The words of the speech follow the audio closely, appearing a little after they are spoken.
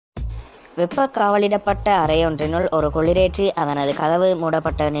வெப்ப காவலிடப்பட்ட அறையொன்றினுள் ஒரு குளிரேற்றி அதனது கதவு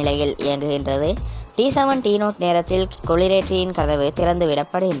மூடப்பட்ட நிலையில் இயங்குகின்றது. T7 T0 நேரத்தில் குளிரேற்றியின் கதவு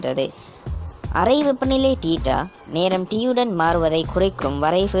திறந்துவிடப்படுகின்றது. அறை வெப்பநிலை தீட்டா நேரம் Tயுடன் மாறுவதை குறிக்கும்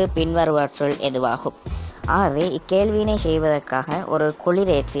வரைவு பின்வருவற்றுள் எதுவாகும்? ஆகவே இக்கேள்வியினை செய்வதற்காக ஒரு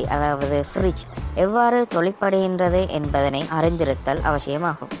குளிரேற்றி அதாவது ஃப்ரிட்ஜ் எவ்வாறு தொழிற்படுகின்றது என்பதனை அறிந்திருத்தல்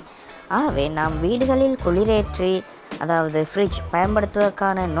அவசியமாகும். ஆகவே நாம் வீடுகளில் குளிரேற்றி அதாவது ஃப்ரிட்ஜ்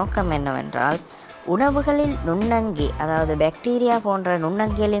பயன்படுத்துவதற்கான நோக்கம் என்னவென்றால், உணவுகளில் நுண்ணங்கி அதாவது பாக்டீரியா போன்ற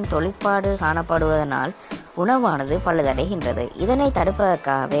நுண்ணங்கிகளின் தொழிற்பாடு காணப்படுவதனால் உணவானது பழுதடைகின்றது. இதனை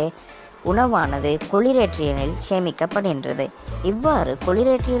தடுப்பதற்காகவே உணவானது குளிரேற்றியலில் சேமிக்கப்படுகின்றது. இவ்வாறு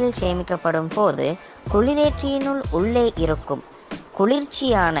குளிரேற்றியலில் சேமிக்கப்படும் போது குளிரேற்றியினுள் உள்ளே இருக்கும்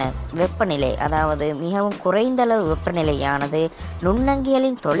குளிர்ச்சியான வெப்பநிலை அதாவது மிகவும் குறைந்தளவு வெப்பநிலையானது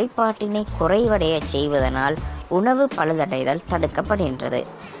நுண்ணங்கிகளின் தொழிற்பாட்டினை குறைவடைய செய்வதனால் உணவு பழுதடைதல் தடுக்கப்படுகின்றது.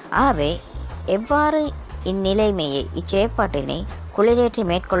 ஆகவே எவ்வாறு இந்நிலைமையை இச்செயற்பாட்டினை குளிரேற்றி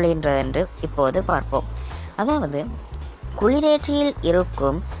மேற்கொள்கின்றது என்று இப்போது பார்ப்போம். அதாவது குளிரேற்றியில்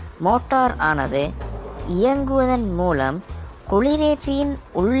இருக்கும் மோட்டார் ஆனது இயங்குவதன் மூலம் குளிரேற்றியின்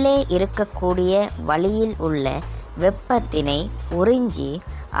உள்ளே இருக்கக்கூடிய வழியில் உள்ள வெப்பத்தினை உறிஞ்சி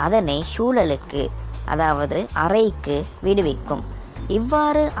அதனை சூழலுக்கு அதாவது அறைக்கு விடுவிக்கும்.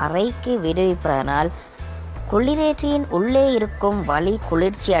 இவ்வாறு அறைக்கு விடுவிப்பதனால் குளிரேற்றியின் உள்ளே இருக்கும் வழி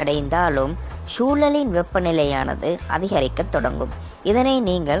குளிர்ச்சி அடைந்தாலும் சூழலின் வெப்பநிலையானது அதிகரிக்க தொடங்கும். இதனை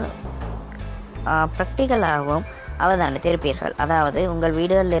நீங்கள் ப்ராக்டிக்கலாகவும் அவதானித்திருப்பீர்கள். அதாவது உங்கள்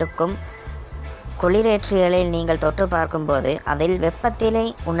வீடுகளில் இருக்கும் குளிரேற்றிகளில் நீங்கள் தொற்று பார்க்கும்போது அதில் வெப்பத்தினை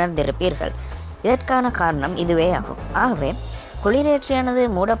உணர்ந்திருப்பீர்கள். இதற்கான காரணம் இதுவே ஆகும். ஆகவே குளிரேற்றியானது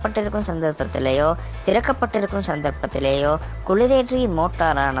மூடப்பட்டிருக்கும் சந்தர்ப்பத்திலேயோ திறக்கப்பட்டிருக்கும் சந்தர்ப்பத்திலேயோ குளிரேற்றியின்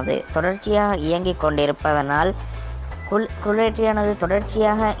மோட்டாரானது தொடர்ச்சியாக இயங்கிக் கொண்டிருப்பதனால் குளிரேற்றியானது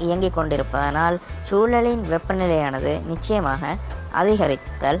தொடர்ச்சியாக இயங்கிக் கொண்டிருப்பதனால் சூழலின் வெப்பநிலையானது நிச்சயமாக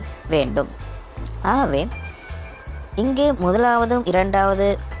அதிகரித்தல் வேண்டும். ஆகவே இங்கே முதலாவதும் இரண்டாவது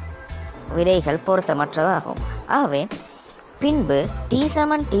விடைகள் பொருத்தமற்றதாகும். ஆகவே பின்பு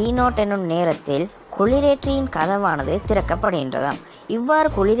T7 T0 எனும் நேரத்தில் குளிரேற்றியின் கதவானது திறக்கப்படுகின்றதாம். இவ்வாறு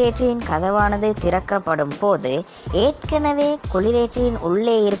குளிரேற்றியின் கதவானது திறக்கப்படும் போது ஏற்கனவே குளிரேற்றியின்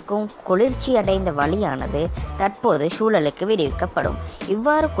உள்ளே இருக்கும் குளிர்ச்சி அடைந்த வழியானது தற்போது சூழலுக்கு விடுவிக்கப்படும்.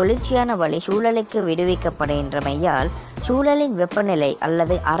 இவ்வாறு குளிர்ச்சியான வழி சூழலுக்கு விடுவிக்கப்படுகின்றமையால் சூழலின் வெப்பநிலை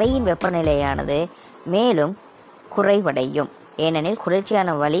அல்லது அறையின் வெப்பநிலையானது மேலும் குறைவடையும். ஏனெனில்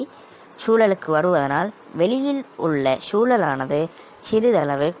குளிர்ச்சியான வழி சூழலுக்கு வருவதனால் வெளியில் உள்ள சூழலானது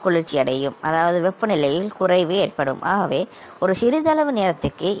சிறிதளவு குளிர்ச்சி அடையும், அதாவது வெப்பநிலையில் குறைவு ஏற்படும். ஆகவே ஒரு சிறிதளவு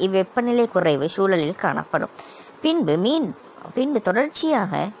நேரத்துக்கு இவ்வெப்பநிலை குறைவு சூழலில் காணப்படும். பின்பு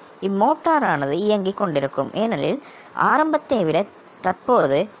தொடர்ச்சியாக இம்மோட்டாரானது இயங்கிக் கொண்டிருக்கும். ஏனெனில் ஆரம்பத்தை விட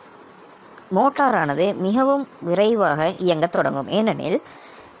தற்போது மோட்டாரானது மிகவும் விரைவாக இயங்கத் தொடங்கும். ஏனெனில்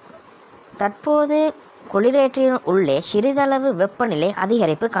தற்போது குளிரேற்றியின் உள்ளே சிறிதளவு வெப்பநிலை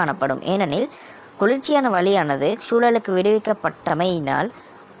அதிகரிப்பு காணப்படும். ஏனெனில் குளிர்ச்சியான வழியானது சூழலுக்கு விடுவிக்கப்பட்டமையினால்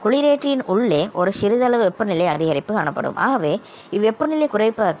குளிரேற்றியின் உள்ளே ஒரு சிறிதளவு வெப்பநிலை அதிகரிப்பு காணப்படும். ஆகவே இவ்வெப்பநிலை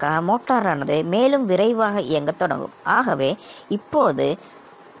குறைப்பதற்காக மோட்டாரானது மேலும் விரைவாக இயங்கத் தொடங்கும். ஆகவே இப்போது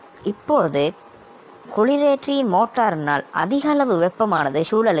குளிரேற்றியின் மோட்டாரினால் அதிகளவு வெப்பமானது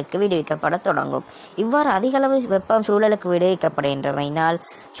சூழலுக்கு விடுவிக்கப்பட தொடங்கும். இவ்வாறு அதிகளவு வெப்பம் சூழலுக்கு விடுவிக்கப்படுகின்றமையினால்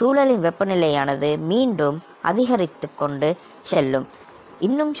சூழலின் வெப்பநிலையானது மீண்டும் அதிகரித்து கொண்டு செல்லும்.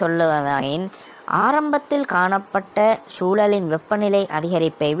 இன்னும் சொல்லுவதாயின் ஆரம்பத்தில் காணப்பட்ட சூழலின் வெப்பநிலை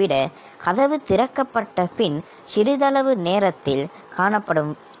அதிகரிப்பை விட கதவு திறக்கப்பட்ட பின் சிறிதளவு நேரத்தில்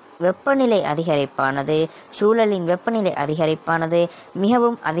காணப்படும் வெப்பநிலை அதிகரிப்பானது சூழலின் வெப்பநிலை அதிகரிப்பானது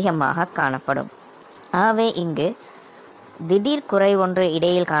மிகவும் அதிகமாக காணப்படும். ஆகவே இங்கு திடீர் குறைவொன்று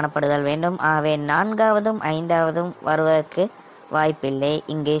இடையில் காணப்படுதல் வேண்டும். ஆகவே நான்காவதும் ஐந்தாவதும் வருவதற்கு வாய்ப்பில்லை.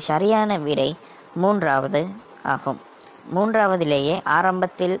 இங்கு சரியான விடை மூன்றாவது ஆகும். மூன்றாவதிலேயே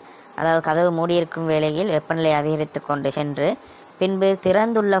ஆரம்பத்தில் அதாவது கதவு மூடியிருக்கும் வேளையில் வெப்பநிலை அதிகரித்து கொண்டு சென்று பின்பு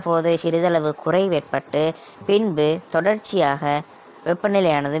திறந்துள்ள போது சிறிதளவு குறைவேற்பட்டு பின்பு தொடர்ச்சியாக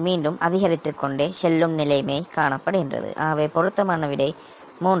வெப்பநிலையானது மீண்டும் அதிகரித்து கொண்டே செல்லும் நிலைமை காணப்படுகின்றது. ஆகவே பொருத்தமான விடை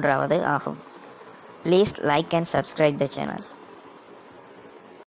மூன்றாவது ஆகும். Please like and subscribe the channel.